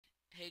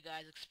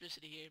guys,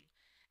 Explicity here,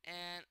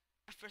 and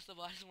first of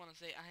all, I just want to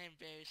say I am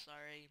very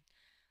sorry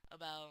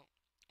about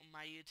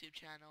my YouTube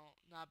channel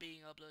not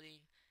being uploading,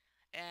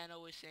 and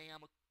always saying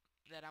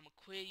that I'm a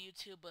quit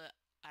YouTube, but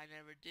I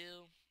never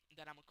do.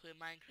 That I'm a quit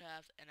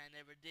Minecraft, and I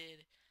never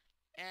did.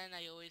 And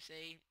I always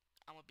say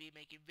I'm gonna be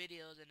making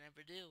videos, and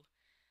never do.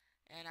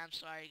 And I'm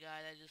sorry,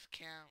 guys, I just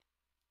can't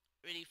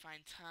really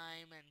find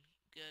time and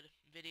good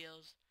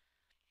videos.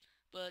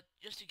 But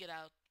just to get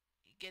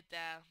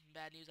that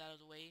bad news out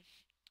of the way,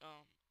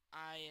 um,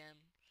 I am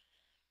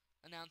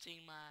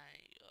announcing my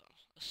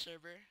a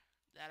server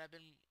that I've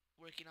been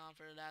working on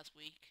for the last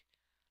week.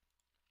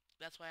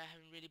 That's why I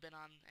haven't really been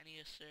on any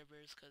of the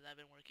servers, because I've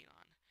been working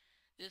on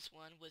this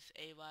one with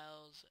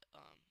Aviles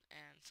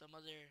and some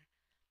other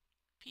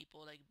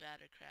people like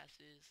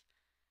Battercrasses,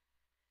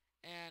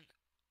 and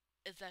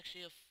it's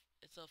actually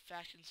it's a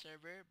faction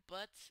server,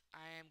 but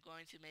I am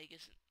going to make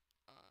it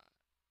uh,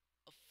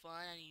 a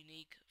fun and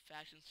unique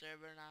faction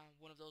server, not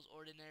one of those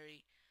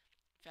ordinary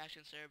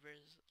faction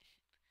servers.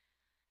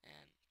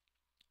 And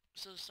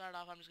so to start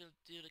off, I'm just gonna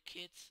do the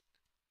kits.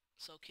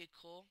 So kit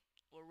coal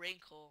or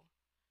rain coal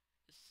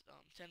is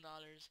 $10.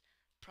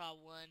 Prod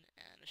 1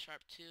 and a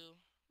sharp 2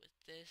 with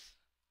this.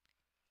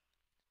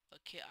 A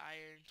kit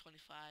iron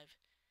 $25.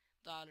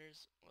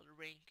 Or the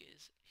rank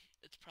is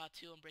it's prod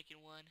 2 and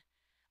breaking 1,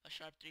 a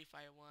sharp 3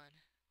 fire 1,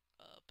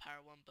 a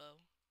power 1 bow.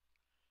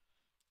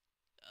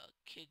 A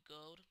kit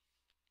gold,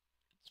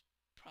 it's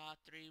prod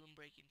 3 when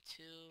breaking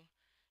 2,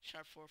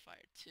 sharp 4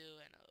 fire 2,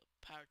 and a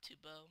power 2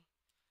 bow.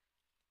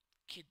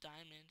 Kit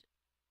diamond,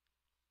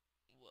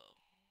 whoa.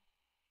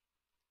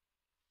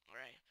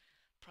 Alright,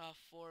 prod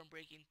 4 and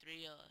breaking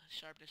 3, a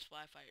sharpness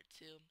 5 fire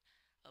 2,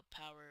 a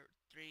power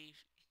 3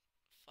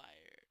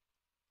 fire,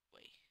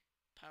 wait,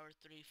 power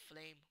 3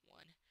 flame 1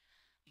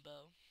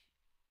 bow.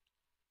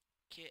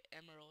 Kit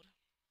emerald,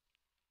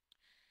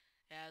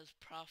 it has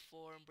prod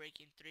 4 and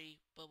breaking 3,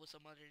 but with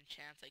some other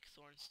enchants like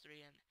thorns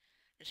 3 and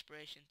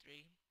respiration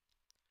 3.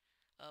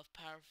 Of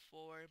power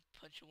 4,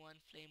 punch 1,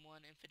 flame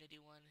 1,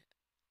 infinity 1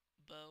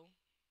 bow.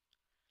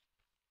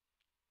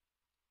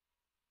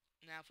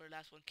 Now for the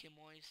last one, Kit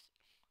Moist,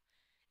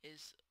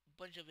 is a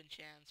bunch of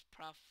enchants,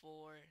 prod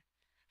 4,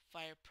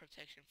 fire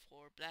protection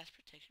 4, blast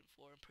protection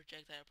 4, and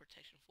projectile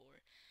protection 4,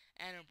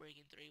 and a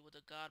breaking 3 with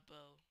a god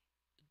bow,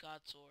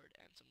 god sword,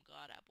 and some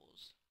god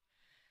apples.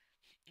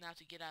 Now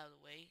to get out of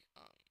the way,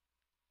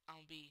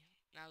 I'll be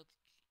now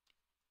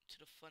to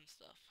the fun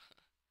stuff,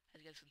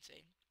 as you guys can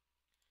say.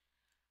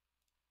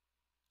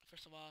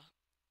 First of all,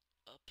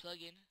 a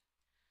plugin.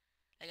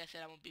 Like I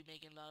said, I'm gonna be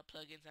making a lot of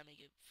plugins that make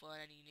it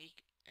fun and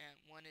unique, and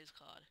one is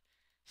called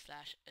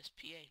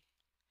 /SPA.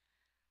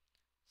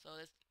 So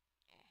let's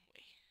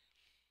wait,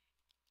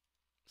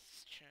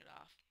 let's turn it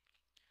off.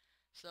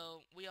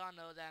 So we all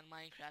know that in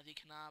Minecraft you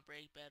cannot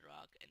break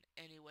bedrock in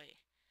any way,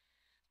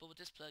 but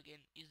with this plugin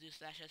you do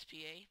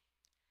 /SPA,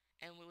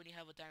 and when you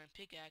have a diamond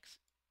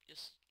pickaxe,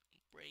 just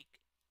break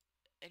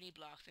any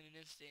blocks in an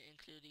instant,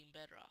 including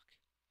bedrock.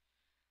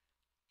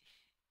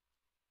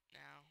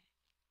 Now,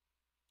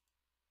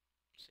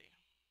 let's see.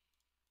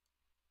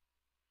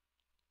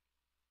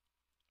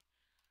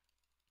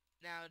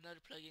 Now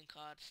another plugin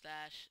called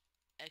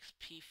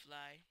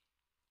 /XPFly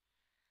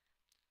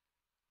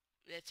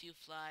lets you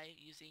fly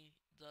using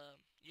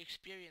your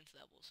experience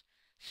levels.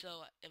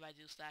 So if I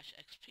do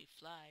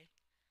 /XPFly,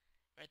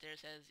 right there it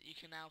says you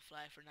can now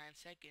fly for 9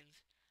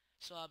 seconds.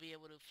 So I'll be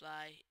able to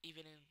fly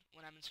even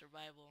when I'm in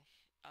survival.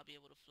 I'll be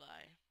able to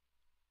fly.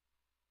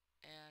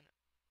 And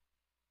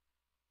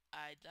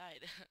I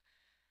died.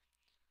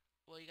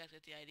 Well, you guys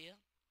get the idea.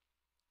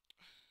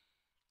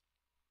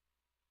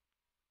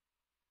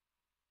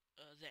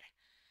 There.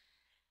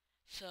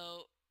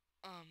 So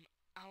I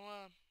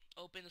wanna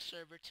open the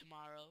server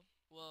tomorrow.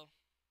 Well,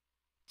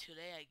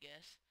 today I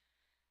guess.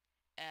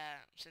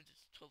 Since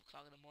it's 12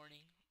 o'clock in the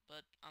morning.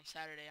 But on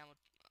Saturday I'm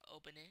gonna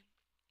open it.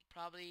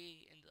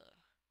 Probably in the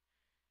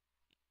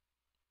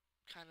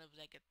kind of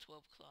like at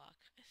 12 o'clock,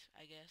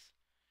 I guess.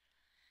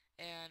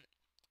 And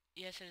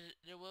yes,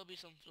 there will be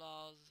some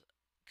flaws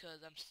because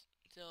I'm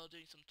still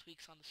doing some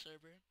tweaks on the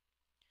server,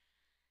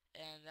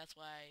 and that's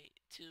why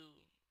to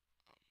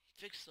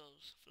fix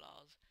those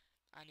flaws,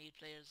 I need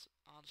players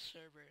on the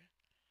server,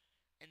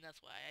 and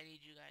that's why I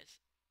need you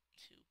guys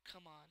to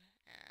come on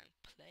and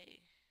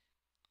play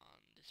on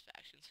this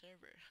faction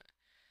server.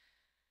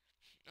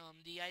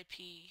 The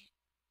IP,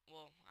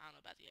 well, I don't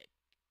know about the IP.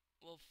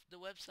 Well, the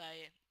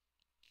website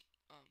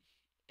um,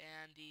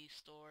 and the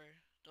store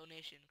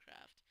donation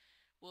craft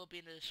will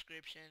be in the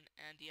description,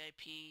 and the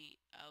IP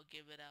I'll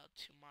give it out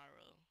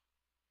tomorrow,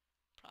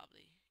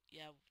 probably.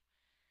 Yeah,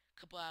 a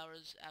couple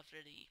hours after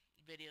the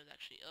video is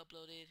actually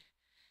uploaded.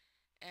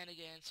 And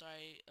again,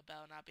 sorry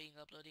about not being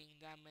uploading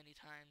that many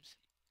times,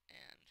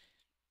 and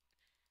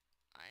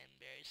I am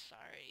very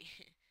sorry.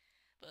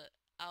 But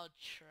I'll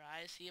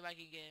try to see if I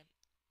can get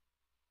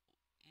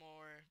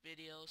more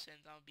videos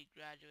since I'll be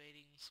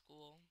graduating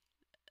school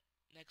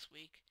next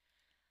week.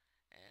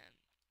 And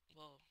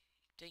well,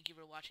 thank you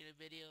for watching the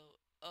video.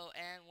 Oh,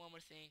 and one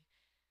more thing.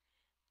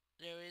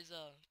 there is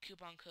a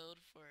coupon code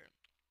for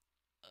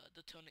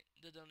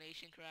the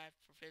donation cry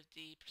for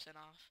 50%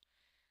 off,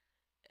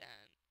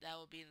 and that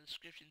will be in the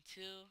description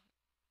too.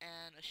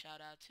 And a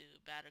shout out to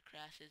Batter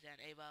Crashes and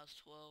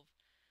Avals12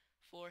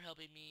 for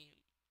helping me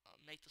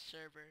make the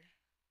server.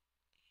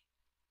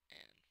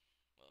 And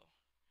well,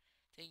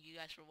 thank you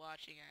guys for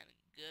watching, and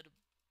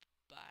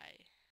goodbye.